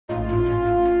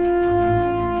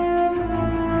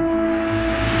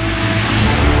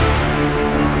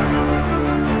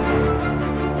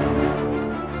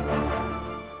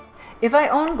If I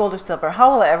own gold or silver,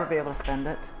 how will I ever be able to spend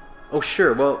it? Oh,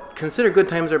 sure. Well, consider good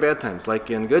times or bad times. Like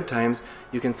in good times,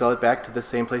 you can sell it back to the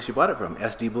same place you bought it from.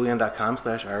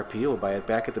 sdbullion.com/RP will buy it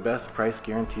back at the best price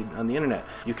guaranteed on the internet.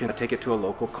 You can take it to a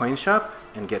local coin shop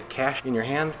and get cash in your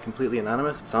hand, completely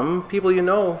anonymous. Some people you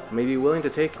know may be willing to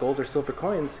take gold or silver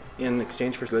coins in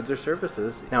exchange for goods or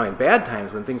services. Now, in bad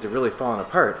times, when things have really fallen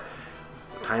apart,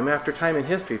 time after time in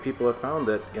history, people have found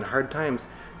that in hard times,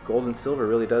 gold and silver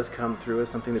really does come through as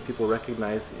something that people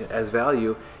recognize as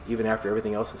value even after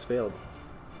everything else has failed.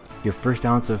 Your first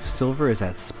ounce of silver is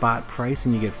at spot price,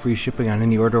 and you get free shipping on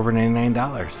any order over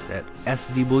 $99 at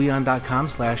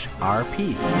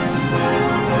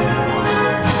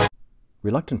sdbullion.com/RP.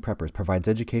 Reluctant Preppers provides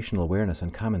educational awareness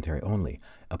and commentary only.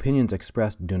 Opinions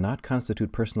expressed do not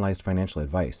constitute personalized financial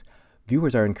advice.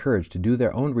 Viewers are encouraged to do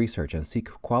their own research and seek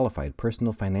qualified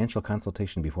personal financial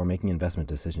consultation before making investment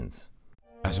decisions.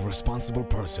 As a responsible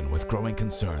person with growing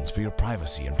concerns for your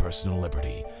privacy and personal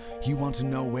liberty, you want to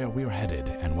know where we're headed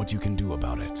and what you can do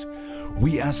about it.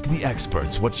 We ask the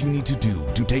experts what you need to do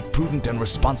to take prudent and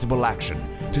responsible action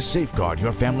to safeguard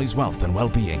your family's wealth and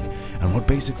well-being, and what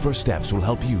basic first steps will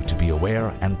help you to be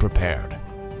aware and prepared.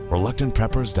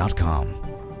 ReluctantPreppers.com.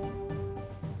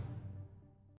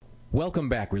 Welcome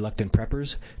back, Reluctant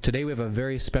Preppers. Today we have a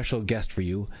very special guest for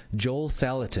you, Joel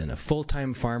Salatin, a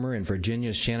full-time farmer in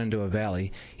Virginia's Shenandoah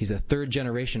Valley. He's a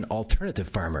third-generation alternative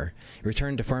farmer. He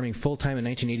returned to farming full-time in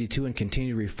 1982 and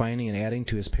continued refining and adding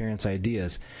to his parents'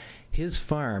 ideas. His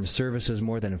farm services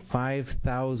more than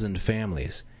 5,000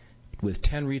 families, with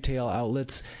 10 retail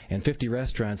outlets and 50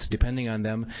 restaurants depending on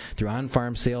them through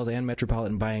on-farm sales and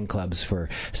metropolitan buying clubs for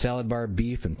salad bar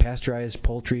beef and pasteurized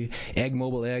poultry, egg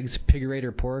mobile eggs,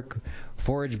 pigerator pork,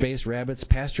 forage-based rabbits,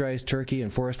 pasteurized turkey,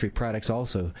 and forestry products,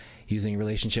 also using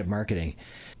relationship marketing.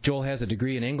 Joel has a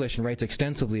degree in English and writes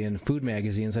extensively in food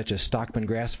magazines such as Stockman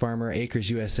Grass Farmer, Acres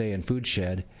USA, and Food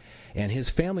Shed. And his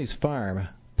family's farm,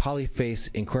 Polyface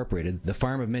Incorporated, the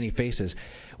Farm of Many Faces,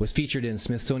 was featured in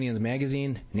Smithsonian's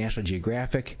Magazine, National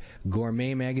Geographic,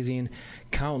 Gourmet Magazine,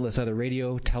 countless other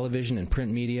radio, television, and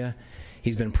print media.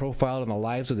 He's been profiled on the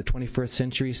Lives of the 21st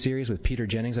Century series with Peter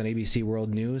Jennings on ABC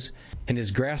World News. And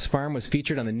his grass farm was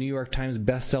featured on the New York Times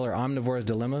bestseller Omnivore's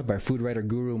Dilemma by food writer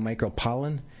guru Michael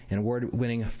Pollan and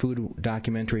award-winning food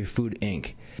documentary Food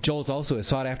Inc. Joel is also a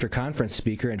sought-after conference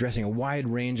speaker addressing a wide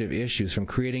range of issues, from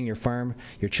creating your farm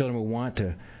your children will want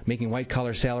to making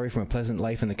white-collar salary from a pleasant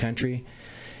life in the country.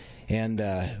 And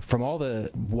from all the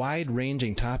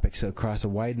wide-ranging topics across a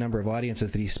wide number of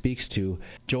audiences that he speaks to,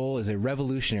 Joel is a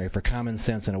revolutionary for common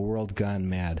sense in a world gone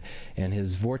mad. And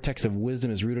his vortex of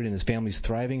wisdom is rooted in his family's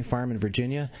thriving farm in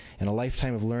Virginia and a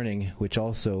lifetime of learning, which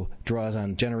also draws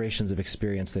on generations of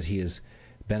experience that he is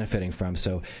benefiting from.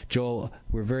 So, Joel,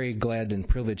 we're very glad and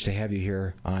privileged to have you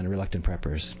here on Reluctant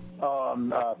Preppers.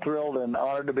 I'm thrilled and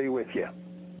honored to be with you.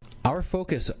 Our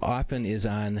focus often is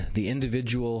on the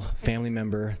individual family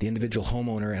member, the individual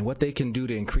homeowner, and what they can do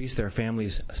to increase their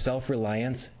family's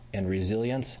self-reliance and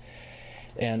resilience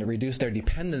and reduce their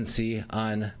dependency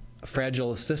on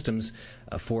fragile systems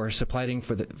for supplying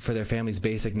for their family's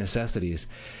basic necessities.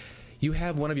 You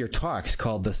have one of your talks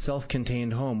called The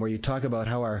Self-Contained Home, where you talk about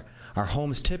how our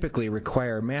homes typically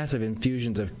require massive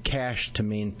infusions of cash to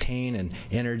maintain and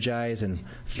energize and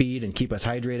feed and keep us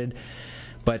hydrated,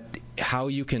 but how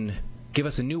you can give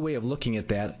us a new way of looking at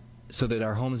that so that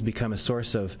our homes become a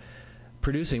source of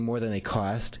producing more than they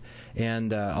cost,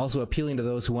 and also appealing to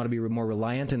those who want to be more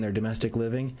reliant in their domestic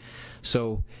living.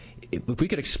 So if we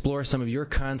could explore some of your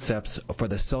concepts for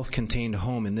the self-contained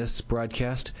home in this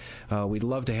broadcast, we'd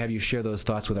love to have you share those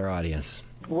thoughts with our audience.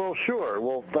 Well, sure.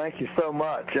 Well, thank you so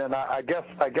much. And I guess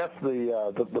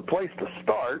the place to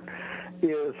start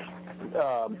is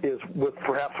with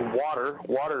perhaps water.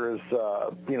 Water is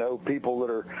people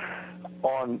that are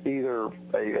on either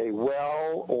a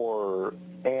well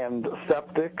and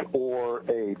septic or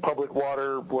a public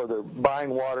water, where they're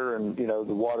buying water and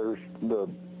the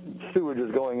sewage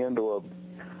is going into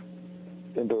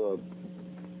a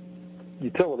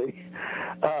utility.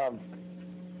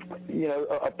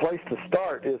 A place to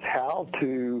start is how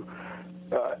to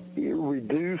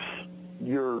reduce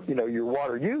your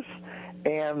water use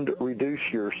and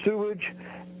reduce your sewage,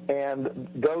 and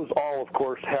those all, of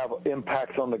course, have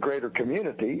impacts on the greater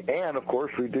community, and of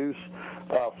course reduce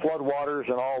floodwaters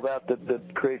and all that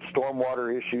creates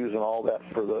stormwater issues and all that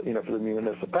for the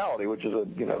municipality, which is a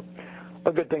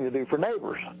good thing to do for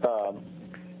neighbors.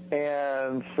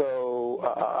 And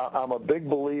so I'm a big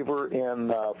believer in,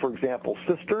 for example,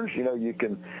 cisterns. You know, you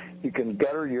can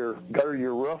gutter your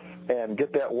roof and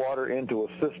get that water into a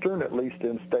cistern, at least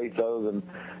in states other than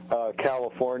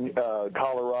California,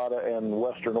 Colorado, and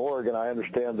Western Oregon. I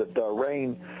understand that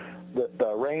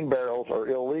rain barrels are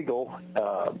illegal,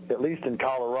 at least in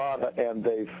Colorado, and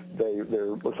they're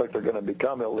looks like they're going to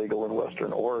become illegal in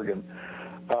Western Oregon.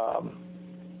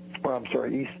 I'm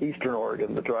sorry, Eastern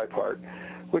Oregon, the dry part,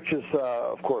 which is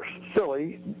of course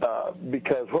silly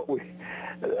because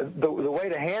the way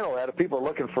to handle that, if people are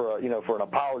looking for for an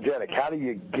apologetic, how do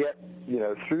you get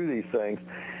through these things,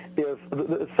 is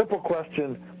the simple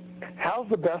question: how's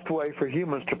the best way for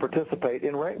humans to participate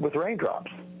with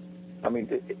raindrops? I mean,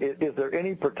 is there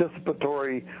any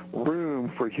participatory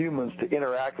room for humans to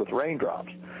interact with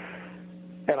raindrops?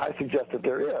 And I suggest that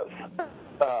there is.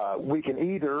 We can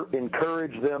either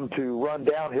encourage them to run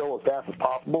downhill as fast as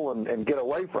possible and get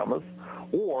away from us,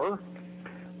 or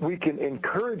we can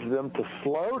encourage them to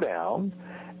slow down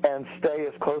and stay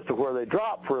as close to where they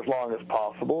drop for as long as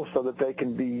possible so that they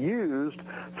can be used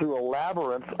through a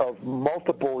labyrinth of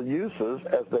multiple uses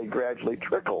as they gradually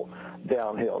trickle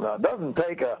downhill. Now, it doesn't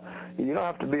take you don't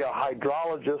have to be a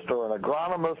hydrologist or an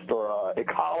agronomist or an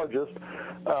ecologist,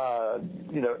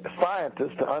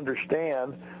 scientist to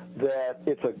understand that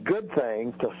it's a good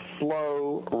thing to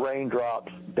slow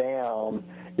raindrops down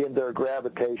in their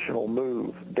gravitational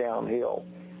move downhill.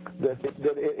 That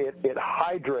it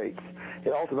hydrates.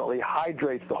 It ultimately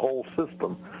hydrates the whole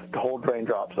system to hold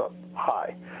raindrops up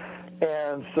high.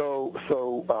 And so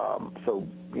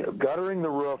guttering the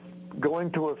roof,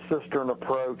 going to a cistern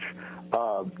approach,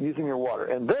 using your water,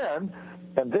 and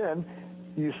then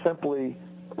you simply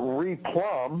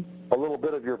replumb a little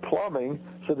bit of your plumbing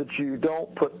so that you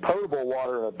don't put potable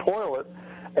water in a toilet,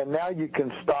 and now you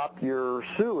can stop your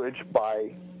sewage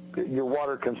by your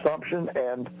water consumption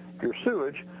and your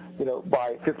sewage,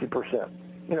 by 50%.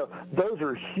 Those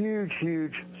are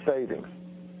huge savings,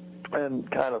 and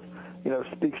kind of,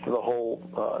 speaks to the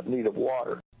whole need of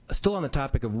water. Still on the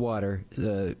topic of water,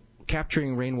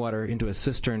 capturing rainwater into a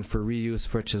cistern for reuse,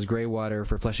 such as gray water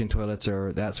for flushing toilets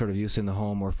or that sort of use in the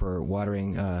home, or for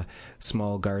watering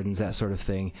small gardens, that sort of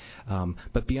thing.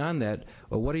 But beyond that,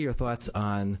 what are your thoughts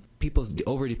on people's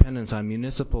overdependence on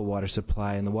municipal water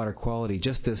supply and the water quality?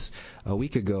 Just a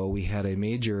week ago, we had a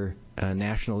major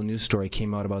national news story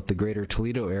came out about the greater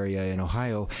Toledo area in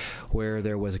Ohio, where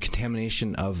there was a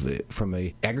contamination from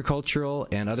a agricultural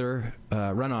and other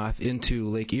runoff into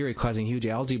Lake Erie, causing huge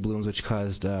algae blooms, which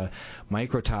caused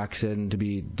microtoxin to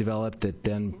be developed that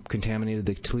then contaminated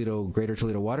the greater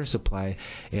Toledo water supply,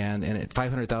 and at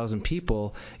 500,000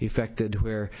 people affected,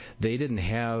 where they didn't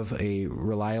have a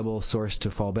reliable source to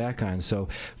fall back on. So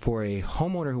for a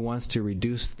homeowner who wants to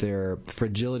reduce their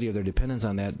fragility of their dependence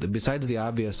on that, besides the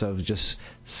obvious of just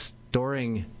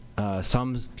storing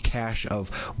some cache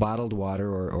of bottled water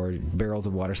or barrels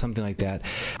of water, something like that,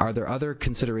 are there other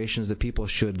considerations that people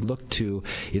should look to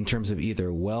in terms of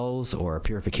either wells or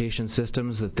purification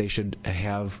systems that they should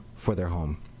have for their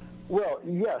home? Well,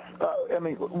 yes.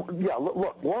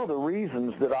 Look, one of the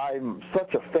reasons that I'm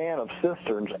such a fan of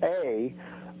cisterns,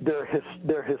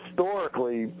 they're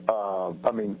historically,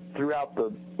 throughout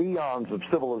the eons of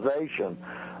civilization,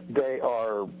 they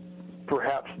are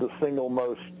perhaps the single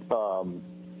most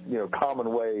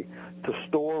common way to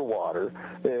store water.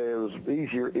 It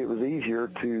was easier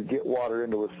to get water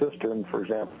into a cistern, for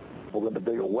example, than to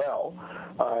dig a well,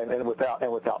 and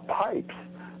without pipes,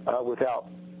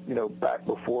 back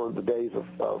before the days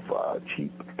of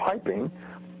cheap piping,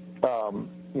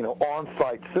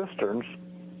 on-site cisterns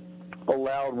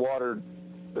allowed water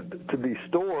to be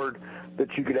stored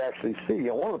that you could actually see.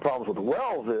 And one of the problems with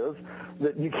wells is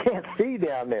that you can't see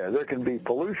down there. There can be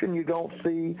pollution you don't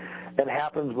see and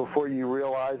happens before you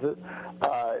realize it.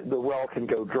 The well can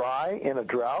go dry in a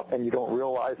drought, and you don't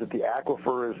realize that the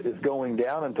aquifer is going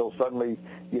down until suddenly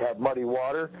you have muddy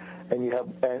water,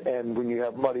 and when you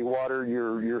have muddy water,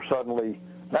 you're suddenly,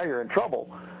 now you're in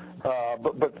trouble.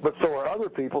 But so are other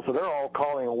people, so they're all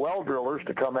calling well drillers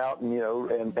to come out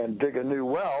and dig a new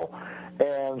well,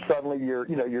 and suddenly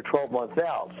you're 12 months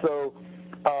out. So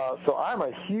I'm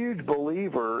a huge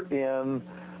believer in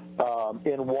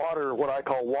water, what I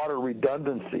call water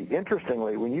redundancy.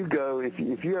 Interestingly, when you go, if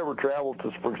you ever travel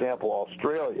to, for example,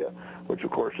 Australia, which of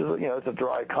course is it's a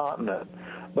dry continent,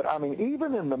 but I mean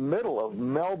even in the middle of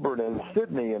Melbourne and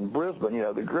Sydney and Brisbane,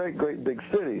 the great big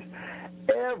cities,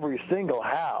 every single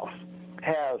house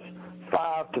has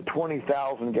 5,000 to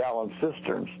 20,000 gallon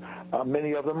cisterns.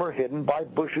 Many of them are hidden by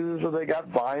bushes, or they got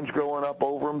vines growing up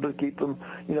over them to keep them,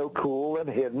 cool and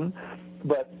hidden.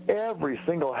 but every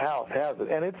single house has it,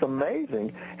 and it's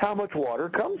amazing how much water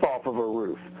comes off of a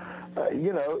roof.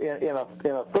 In a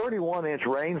 31-inch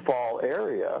rainfall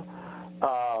area,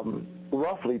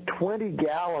 roughly 20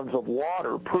 gallons of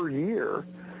water per year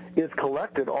is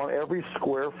collected on every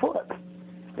square foot.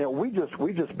 We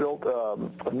just built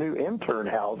a new intern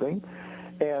housing,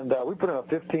 and we put in a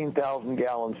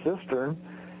 15,000-gallon cistern,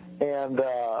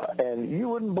 and you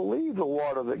wouldn't believe the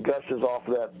water that gushes off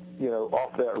that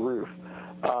roof.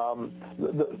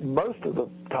 Most of the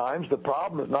times, the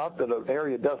problem is not that an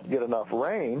area doesn't get enough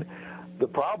rain. The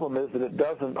problem is that it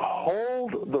doesn't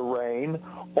hold the rain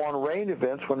on rain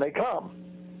events when they come.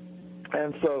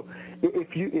 And so,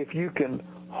 if you can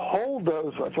hold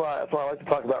those, that's why I like to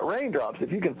talk about raindrops.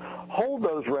 If you can hold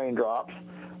those raindrops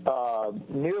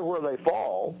near where they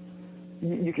fall,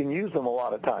 you can use them a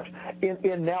lot of times.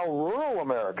 In now rural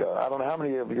America, I don't know how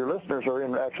many of your listeners are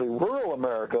in actually rural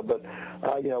America, but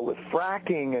with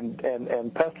fracking and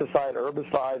pesticide,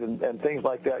 herbicide, and things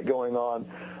like that going on,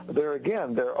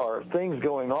 there are things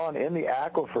going on in the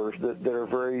aquifers that are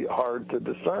very hard to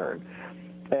discern,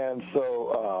 and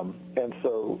so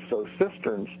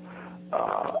cisterns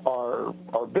are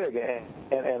big,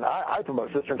 and I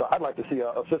promote cisterns. I'd like to see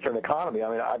a cistern economy.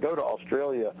 I mean, I go to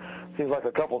Australia, seems like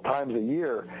a couple times a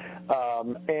year,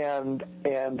 and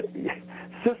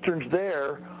cisterns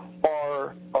there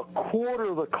are a quarter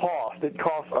of the cost. It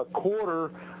costs a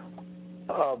quarter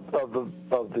of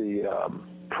the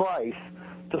price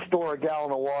to store a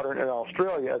gallon of water in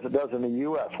Australia as it does in the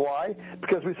U.S. Why?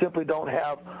 Because we simply don't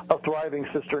have a thriving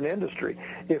cistern industry.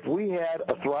 If we had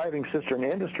a thriving cistern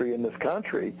industry in this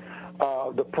country,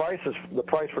 the price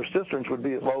for cisterns would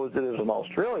be as low as it is in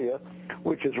Australia,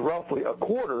 which is roughly a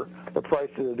quarter the price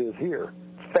that it is here.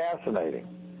 Fascinating.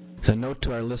 So note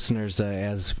to our listeners,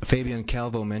 as Fabian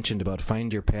Calvo mentioned about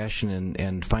find your passion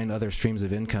and find other streams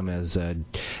of income, as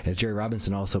Jerry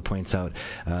Robinson also points out,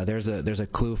 there's a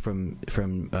clue from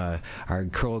our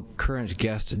current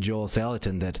guest Joel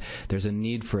Salatin that there's a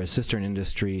need for a cistern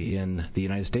industry in the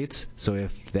United States. So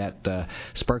if that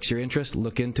sparks your interest,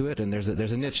 look into it, and there's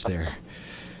a niche there.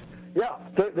 Yeah,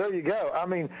 there you go. I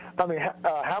mean,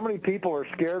 how many people are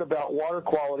scared about water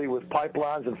quality with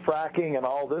pipelines and fracking and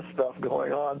all this stuff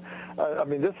going on?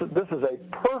 This is a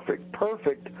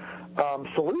perfect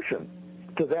solution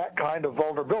to that kind of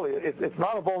vulnerability. It's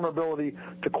not a vulnerability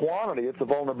to quantity, it's a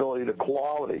vulnerability to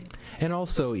quality. And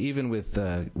also, even with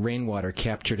rainwater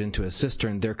captured into a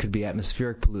cistern, there could be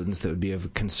atmospheric pollutants that would be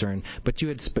of concern. But you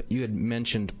had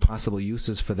mentioned possible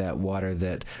uses for that water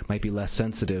that might be less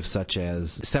sensitive, such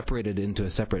as separated into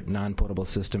a separate non-potable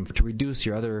system to reduce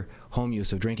your other home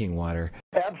use of drinking water.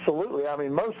 Absolutely. I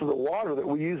mean, most of the water that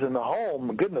we use in the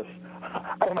home, goodness,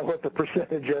 I don't know what the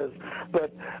percentage is,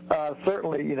 but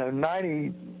certainly,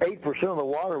 98% of the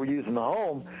water we use in the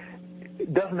home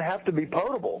doesn't have to be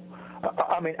potable.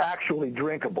 Actually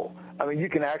drinkable. You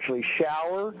can actually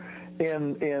shower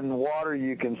in water.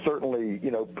 You can certainly,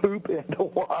 poop into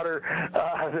water,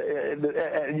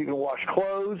 and you can wash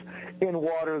clothes in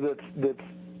water that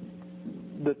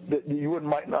you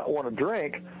might not want to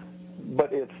drink,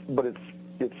 but it's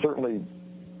certainly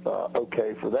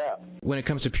okay for that. When it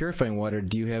comes to purifying water,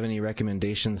 do you have any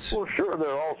recommendations? Well, sure. There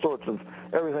are all sorts of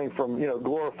everything from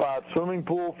glorified swimming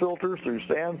pool filters through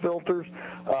sand filters.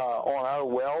 On our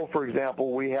well, for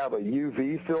example, we have a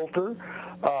UV filter.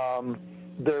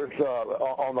 There's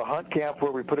on the hunt camp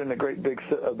where we put in a great big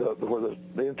where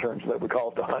the interns that we call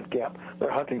it the hunt camp. They're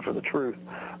hunting for the truth.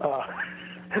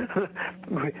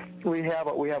 We have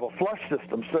a flush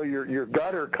system, so your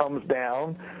gutter comes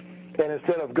down, and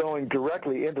instead of going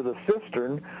directly into the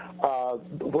cistern,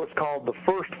 what's called the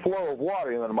first flow of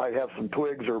water, it might have some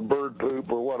twigs or bird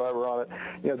poop or whatever on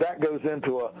it, that goes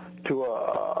into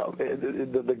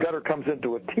the gutter comes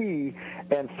into a T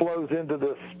and flows into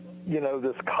this,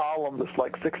 this column, this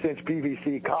like 6-inch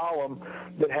PVC column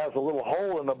that has a little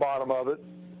hole in the bottom of it.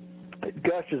 It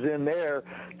gushes in there,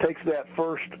 takes that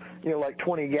first, like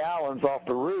 20 gallons off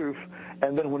the roof,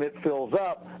 and then when it fills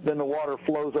up, then the water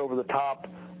flows over the top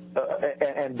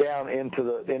and down into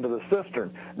the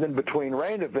cistern. And then between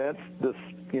rain events, this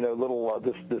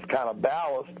this kind of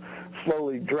ballast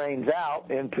slowly drains out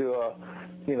into a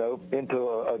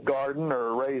garden or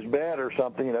a raised bed or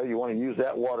something. You want to use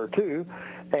that water too,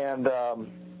 and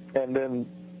then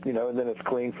it's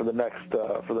clean for the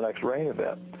next rain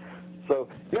event. So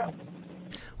yeah.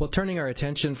 Well, turning our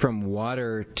attention from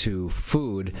water to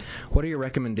food, what are your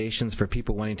recommendations for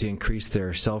people wanting to increase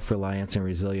their self-reliance and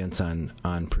resilience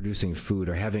on producing food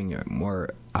or having more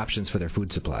options for their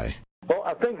food supply? Well,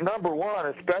 think number one,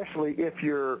 especially if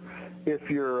you're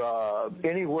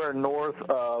anywhere north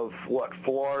of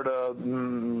Florida,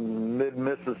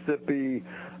 mid-Mississippi,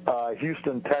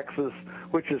 Houston, Texas,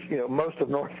 which is most of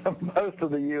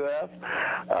the U.S.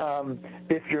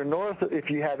 If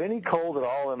you have any cold at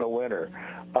all in the winter,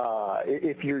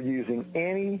 if you're using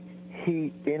any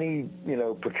heat, any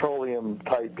petroleum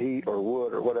type heat or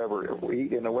wood or whatever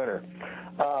heat in the winter,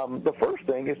 the first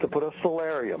thing is to put a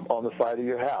solarium on the side of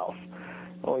your house.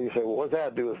 Well, you say, well, what does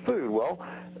that do with food? Well,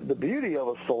 the beauty of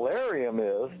a solarium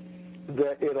is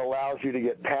that it allows you to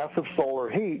get passive solar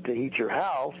heat to heat your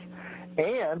house,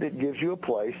 and it gives you a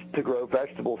place to grow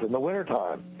vegetables in the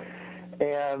wintertime.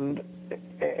 And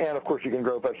of course, you can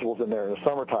grow vegetables in there in the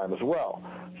summertime as well.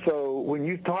 So when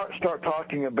you start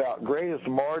talking about greatest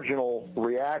marginal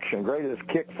reaction, greatest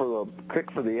kick for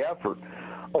the effort,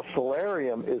 a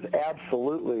solarium is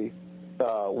absolutely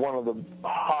one of the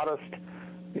hottest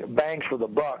bangs for the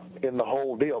buck in the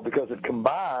whole deal, because it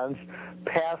combines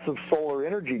passive solar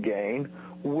energy gain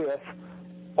with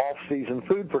off-season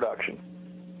food production.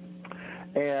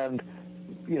 And,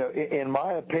 in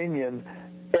my opinion,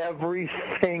 every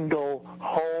single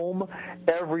home,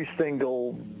 every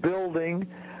single building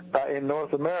in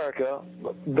North America,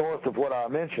 north of what I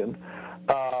mentioned,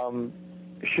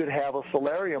 should have a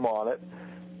solarium on it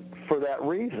for that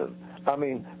reason. I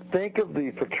mean, think of the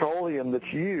petroleum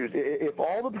that's used. If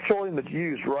all the petroleum that's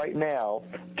used right now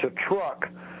to truck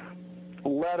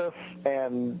lettuce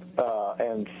and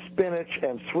spinach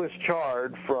and Swiss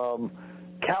chard from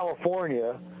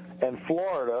California and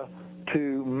Florida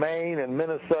to Maine and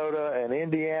Minnesota and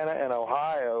Indiana and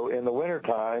Ohio in the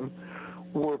wintertime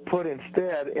were put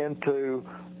instead into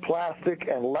plastic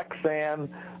and Lexan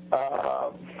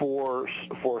for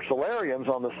solariums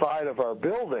on the side of our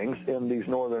buildings in these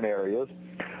northern areas,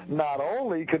 not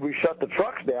only could we shut the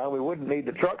trucks down, we wouldn't need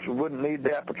the trucks, we wouldn't need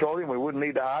that petroleum, we wouldn't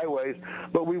need the highways,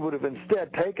 but we would have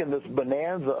instead taken this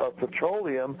bonanza of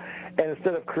petroleum, and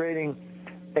instead of creating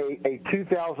a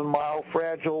 2,000-mile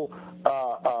fragile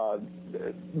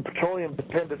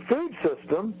petroleum-dependent food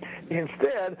system,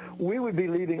 instead we would be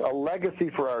leaving a legacy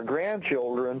for our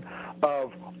grandchildren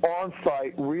of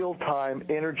on-site, real-time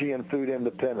energy and food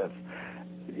independence.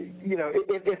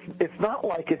 It's not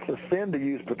like it's a sin to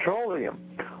use petroleum.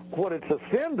 What it's a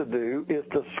sin to do is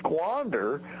to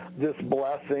squander this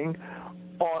blessing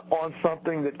on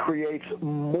something that creates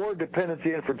more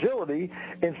dependency and fragility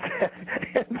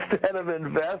instead of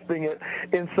investing it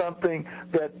in something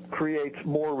that creates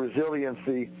more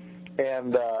resiliency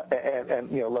and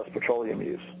less petroleum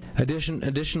use.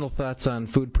 Additional thoughts on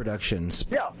food productions.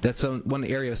 Yeah. That's one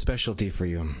area of specialty for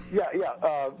you. Yeah.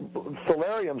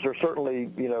 Solariums are certainly,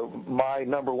 my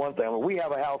number one thing. I mean, we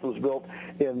have a house that was built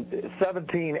in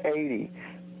 1780,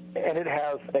 and it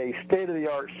has a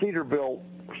state-of-the-art cedar-built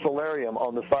solarium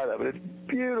on the side of it. It's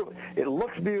beautiful. It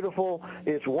looks beautiful.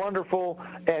 It's wonderful.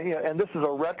 And this is a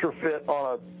retrofit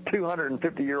on a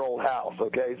 250-year-old house.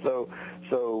 Okay, so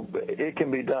it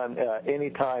can be done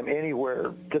anytime,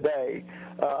 anywhere, today,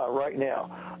 right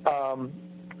now, and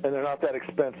they're not that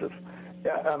expensive.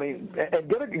 I mean, and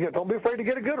don't be afraid to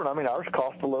get a good one. I mean, ours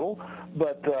cost a little,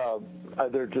 but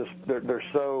they're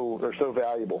so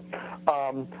valuable.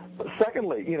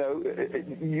 Secondly,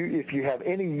 if you have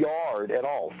any yard at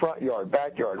all, front yard,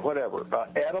 backyard, whatever,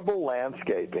 edible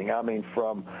landscaping. I mean,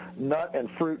 from nut and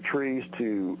fruit trees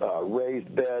to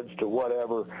raised beds to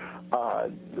whatever.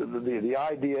 The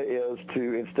idea is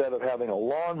to, instead of having a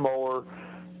lawnmower,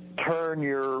 turn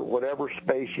your whatever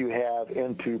space you have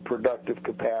into productive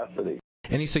capacity.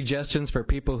 Any suggestions for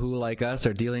people who, like us,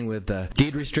 are dealing with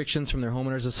deed restrictions from their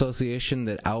homeowners association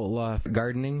that outlaw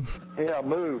gardening? Yeah,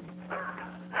 move.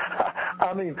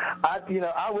 I mean,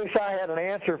 I wish I had an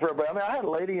answer for everybody. I mean, I had a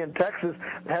lady in Texas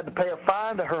that had to pay a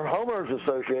fine to her homeowners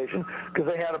association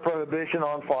because they had a prohibition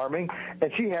on farming,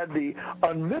 and she had the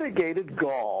unmitigated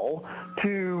gall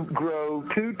to grow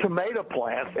 2 tomato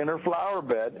plants in her flower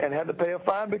bed and had to pay a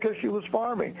fine because she was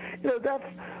farming. That's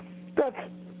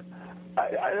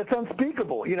it's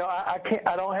unspeakable. I can't.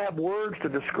 I don't have words to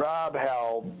describe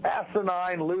how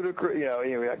asinine, ludicrous.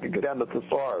 I could go down to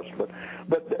thesaurus,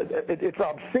 but it's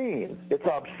obscene. It's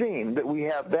obscene that we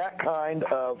have that kind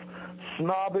of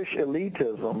snobbish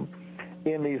elitism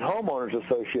in these homeowners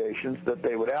associations, that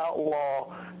they would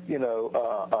outlaw,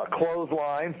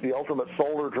 clotheslines, the ultimate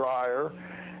solar dryer,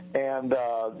 and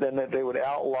then that they would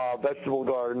outlaw vegetable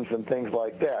gardens and things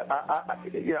like that.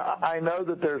 I know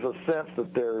that there's a sense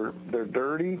that they're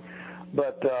dirty,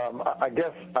 but I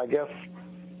guess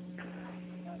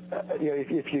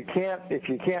if you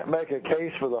can't make a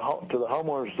case for to the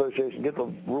homeowners association, get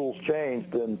the rules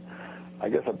changed, then I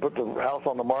guess I put the house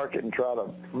on the market and try to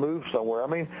move somewhere. I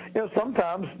mean,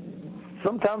 sometimes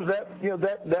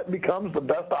that becomes the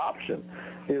best option,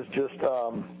 is just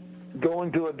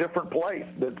going to a different place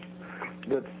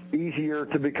that's easier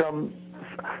to become.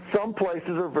 Some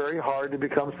places are very hard to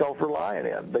become self-reliant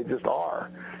in. They just are,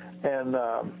 and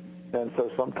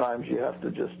so sometimes you have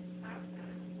to just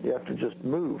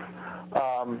move.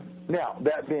 Now,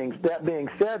 that being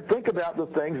said, think about the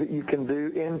things that you can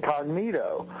do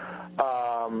incognito.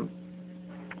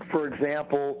 For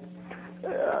example,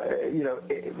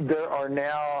 there are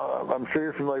now, I'm sure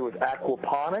you're familiar with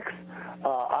aquaponics.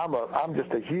 I'm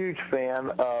just a huge fan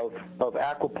of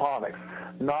aquaponics,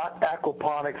 not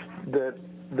aquaponics that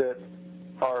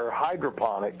are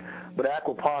hydroponic, but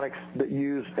aquaponics that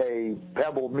use a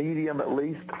pebble medium at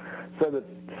least, so that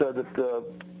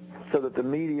the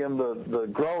medium, the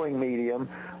growing medium,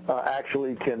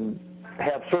 actually can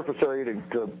have surface area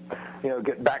to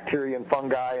get bacteria and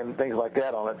fungi and things like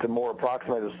that on it to more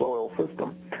approximate a soil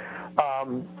system.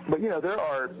 But there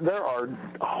are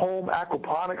home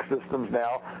aquaponics systems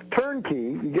now,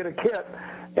 turnkey. You get a kit,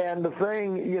 and the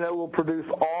thing will produce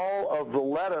all of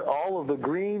the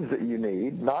greens that you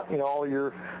need. Not all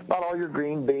your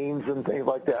green beans and things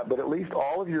like that, but at least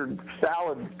all of your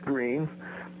salad greens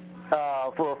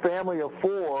for a family of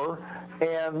 4,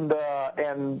 and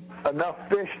enough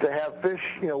fish to have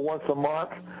fish once a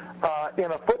month.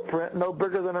 In a footprint no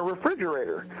bigger than a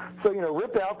refrigerator. So,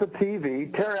 rip out the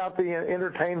TV, tear out the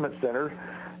entertainment centers,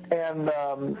 and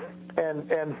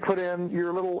put in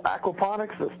your little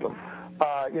aquaponics system.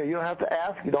 You don't have to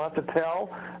ask, you don't have to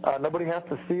tell, nobody has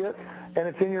to see it, and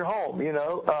it's in your home.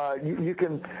 You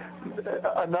can.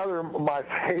 Another of my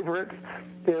favorites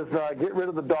is get rid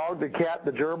of the dog, the cat,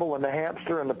 the gerbil, and the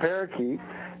hamster, and the parakeet,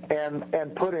 and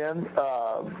put in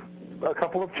a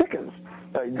couple of chickens.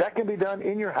 That can be done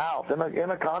in your house, in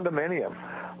a condominium.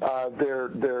 They're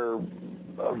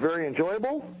very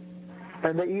enjoyable,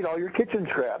 and they eat all your kitchen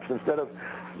scraps. Instead of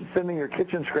sending your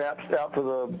kitchen scraps out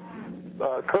to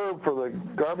the curb for the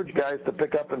garbage guys to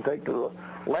pick up and take to the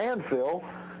landfill,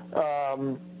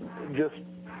 just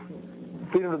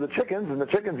feed them to the chickens, and the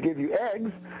chickens give you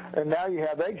eggs, and now you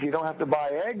have eggs. You don't have to buy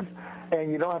eggs,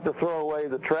 and you don't have to throw away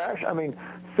the trash. I mean,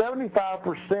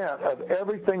 75% of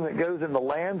everything that goes into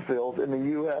landfills in the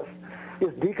U.S.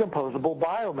 is decomposable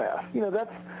biomass.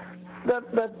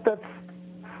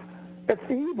 It's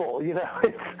evil.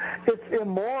 It's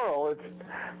immoral. It's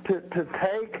to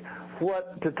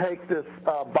take this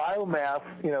biomass,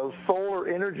 solar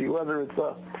energy, whether it's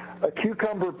a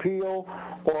cucumber peel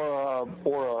or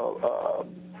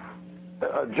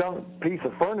a junk piece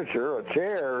of furniture, a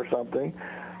chair or something.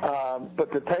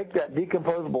 But to take that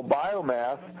decomposable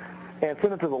biomass and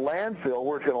send it to the landfill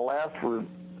where it's going to last for,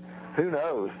 who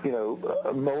knows,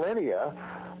 millennia,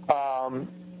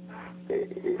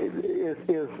 it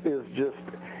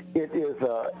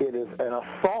is an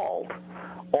assault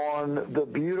on the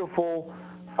beautiful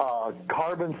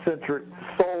carbon-centric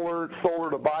solar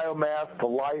to biomass, to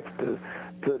life, to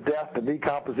death, to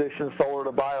decomposition, solar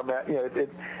to biomass.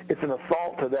 It's an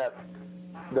assault to that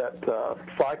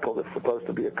cycle that's supposed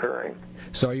to be occurring.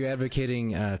 So are you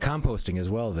advocating composting as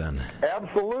well then?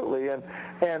 Absolutely, and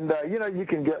you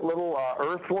can get little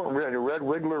earthworm, red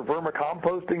wiggler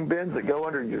vermicomposting bins that go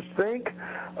under your sink,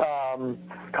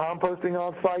 composting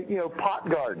on site, pot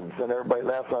gardens, and everybody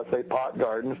laughs when I say pot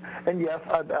gardens, and yes,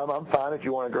 I'm fine if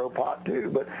you want to grow pot too,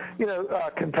 but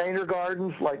container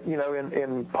gardens, like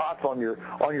in pots on your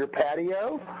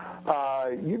patio.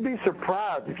 You'd be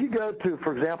surprised if you go to,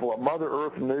 for example, a Mother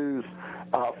Earth News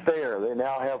fair. They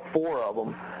now have 4 of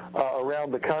them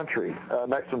around the country.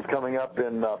 Next one's coming up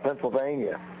in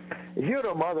Pennsylvania. If you go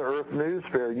to a Mother Earth News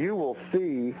fair, you will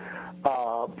see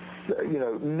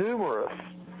numerous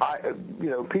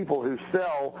people who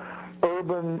sell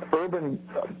urban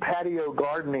patio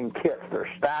gardening kits. They're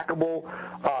stackable.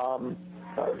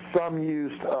 Some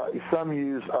use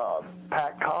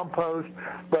packed compost,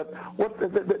 but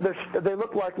they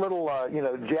look like little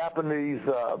Japanese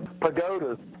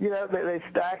pagodas. They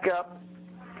stack up,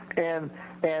 and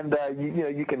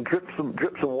you can drip some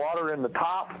water in the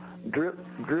top, drip,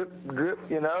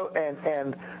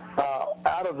 and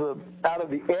out of the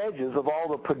edges of all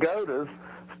the pagodas,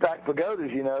 stacked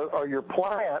pagodas, are your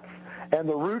plants. And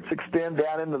the roots extend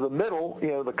down into the middle,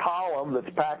 the column that's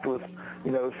packed with,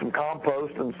 some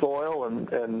compost and soil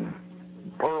and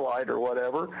perlite or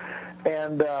whatever.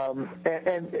 And on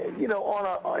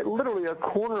literally a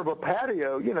corner of a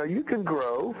patio, you can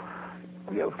grow,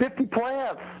 50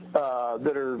 plants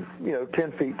that are,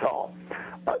 10 feet tall.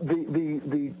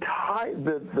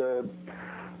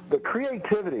 The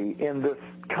creativity in this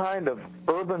kind of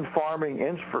urban farming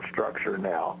infrastructure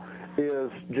now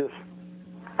is just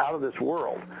out of this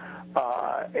world.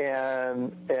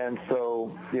 And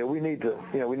so we need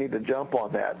to jump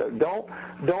on that. Don't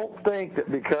think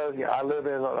that because I live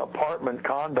in an apartment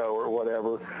condo or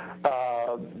whatever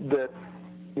that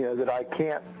I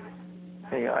can't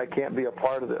be a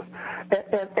part of this.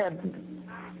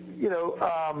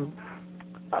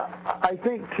 I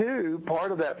think too,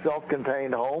 part of that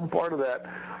self-contained home, part of that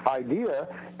idea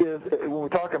is when we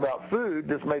talk about food,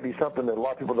 this may be something that a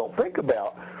lot of people don't think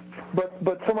about,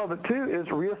 but some of it too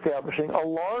is reestablishing a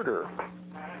larder.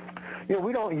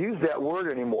 We don't use that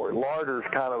word anymore. Larder is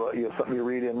kind of something you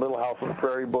read in Little House on the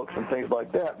Prairie books and things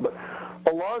like that. But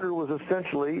a larder was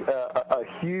essentially a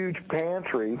huge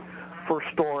pantry for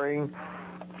storing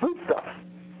foodstuffs.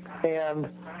 And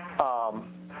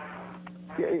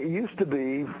it used to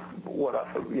be,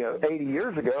 80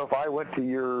 years ago, if I went to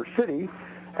your city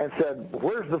and said,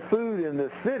 where's the food in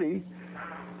this city,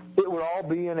 it would all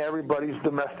be in everybody's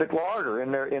domestic larder,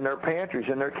 in their pantries,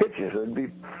 in their kitchens. It would be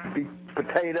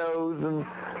potatoes and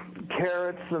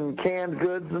carrots and canned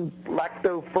goods and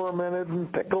lacto-fermented and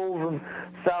pickles and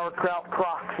sauerkraut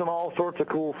crocks and all sorts of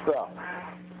cool stuff.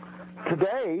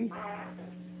 Today,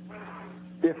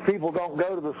 if people don't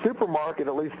go to the supermarket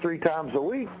at least 3 times a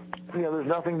week, there's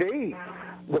nothing to eat.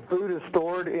 The food is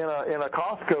stored in a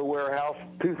Costco warehouse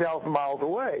 2,000 miles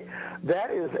away.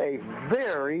 That is a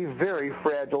very, very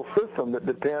fragile system that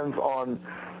depends on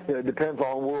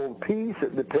world peace.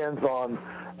 It depends on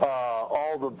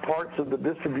all the parts of the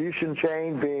distribution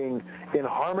chain being in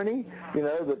harmony.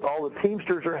 That all the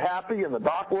Teamsters are happy and the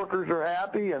dock workers are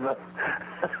happy and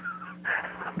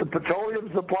the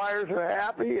petroleum suppliers are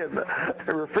happy and the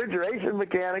refrigeration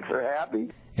mechanics are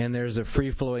happy. And there's a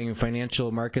free-flowing financial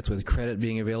markets with credit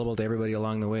being available to everybody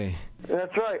along the way.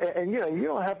 That's right. And, you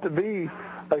don't have to be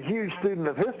a huge student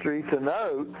of history to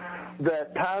know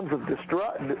that times of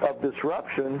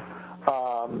disruption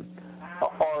are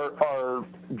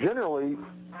generally,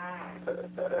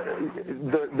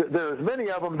 there's many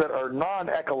of them that are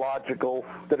non-ecological,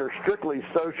 that are strictly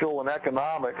social and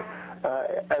economic,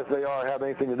 as they are have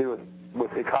anything to do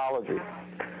with ecology.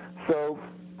 So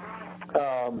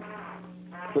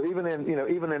even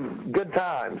in good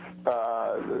times,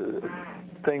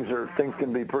 things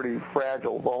can be pretty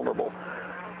fragile, vulnerable.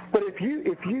 But if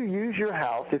you use your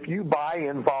house, if you buy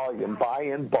in volume, buy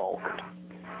in bulk,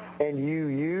 and you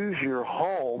use your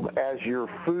home as your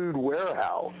food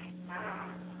warehouse,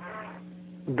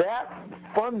 that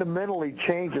fundamentally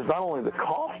changes not only the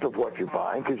cost of what you're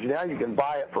buying, because now you can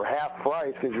buy it for half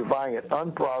price because you're buying it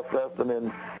unprocessed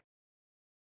and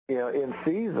in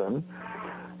season,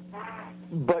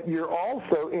 but you're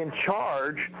also in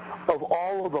charge of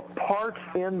all of the parts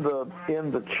in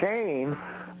the chain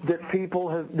that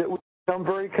that we become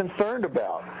very concerned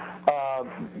about.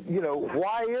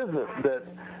 Why is it that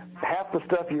half the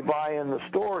stuff you buy in the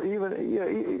store, even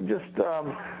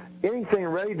anything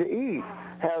ready to eat,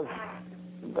 has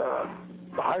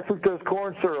high fructose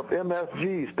corn syrup,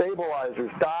 MSG, stabilizers,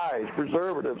 dyes,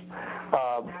 preservatives,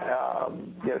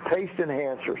 taste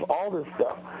enhancers, all this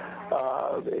stuff.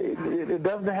 It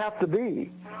doesn't have to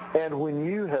be. And when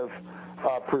you have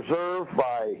preserved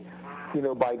by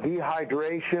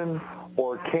dehydration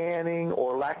or canning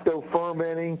or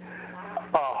lacto-fermenting,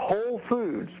 whole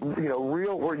foods,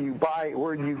 real, where you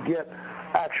get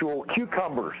actual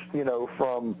cucumbers,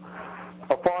 from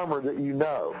a farmer that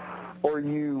or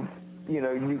you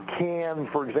can,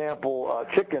 for example,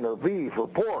 chicken or beef or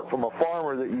pork from a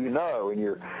farmer that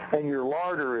and your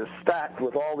larder is stacked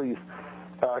with all these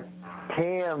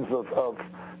cans of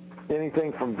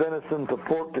anything from venison to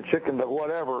pork to chicken to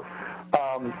whatever.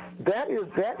 That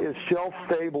is shelf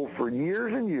stable for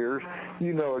years and years.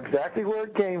 You know exactly where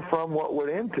it came from, what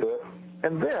went into it.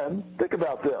 And then think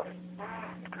about this: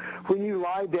 when you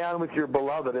lie down with your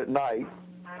beloved at night,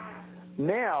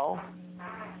 now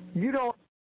you don't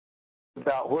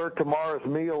about where tomorrow's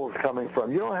meal is coming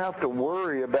from. You don't have to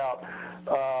worry about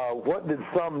what did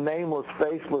some nameless,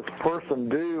 faceless person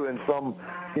do in some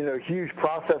huge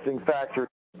processing factory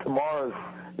tomorrow's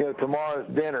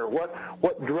dinner. What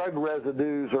drug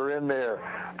residues are in there?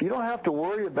 You don't have to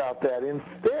worry about that.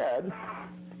 Instead,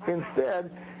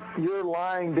 you're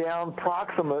lying down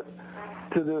proximate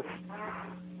to this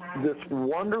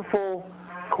wonderful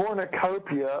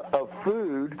cornucopia of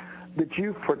food that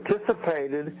you've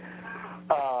participated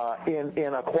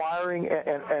in acquiring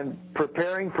and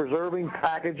preparing, preserving,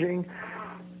 packaging,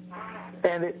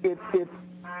 and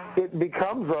it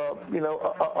becomes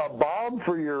a balm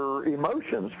for your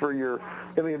emotions,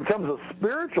 it becomes a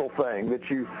spiritual thing that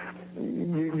you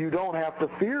don't have to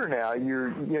fear now.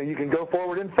 You can go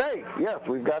forward in faith. Yes,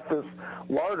 we've got this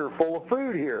larder full of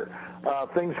food here.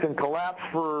 Things can collapse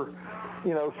for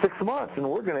 6 months, and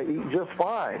we're going to eat just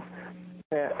fine.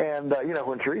 And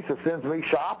when Teresa sends me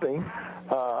shopping,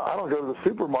 I don't go to the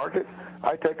supermarket.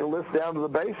 I take a list down to the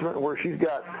basement where she's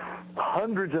got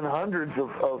hundreds and hundreds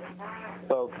of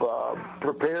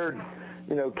prepared,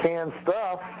 canned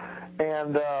stuff,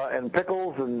 and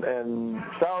pickles and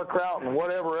sauerkraut and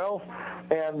whatever else.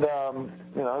 And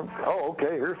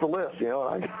okay, here's the list.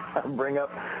 I bring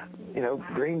up,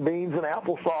 green beans and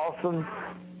applesauce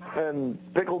and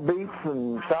pickled beets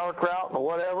and sauerkraut and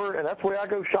whatever, and that's the way I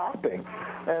go shopping.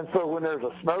 And so when there's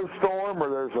a snowstorm or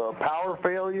there's a power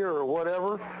failure or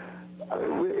whatever,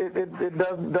 it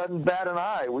doesn't bat an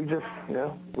eye. We just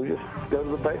go to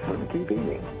the basement and keep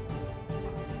eating.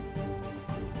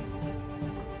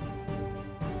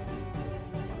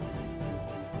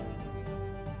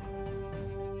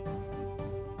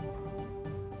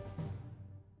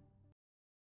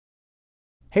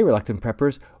 Hey, Reluctant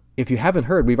Preppers. If you haven't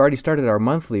heard, we've already started our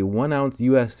monthly 1-ounce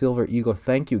U.S. Silver Eagle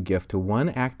thank you gift to one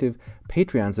active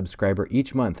Patreon subscriber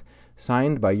each month,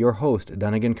 signed by your host,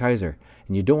 Dunnigan Kaiser.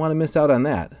 And you don't want to miss out on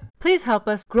that. Please help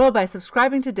us grow by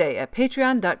subscribing today at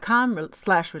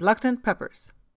patreon.com/reluctantpreppers.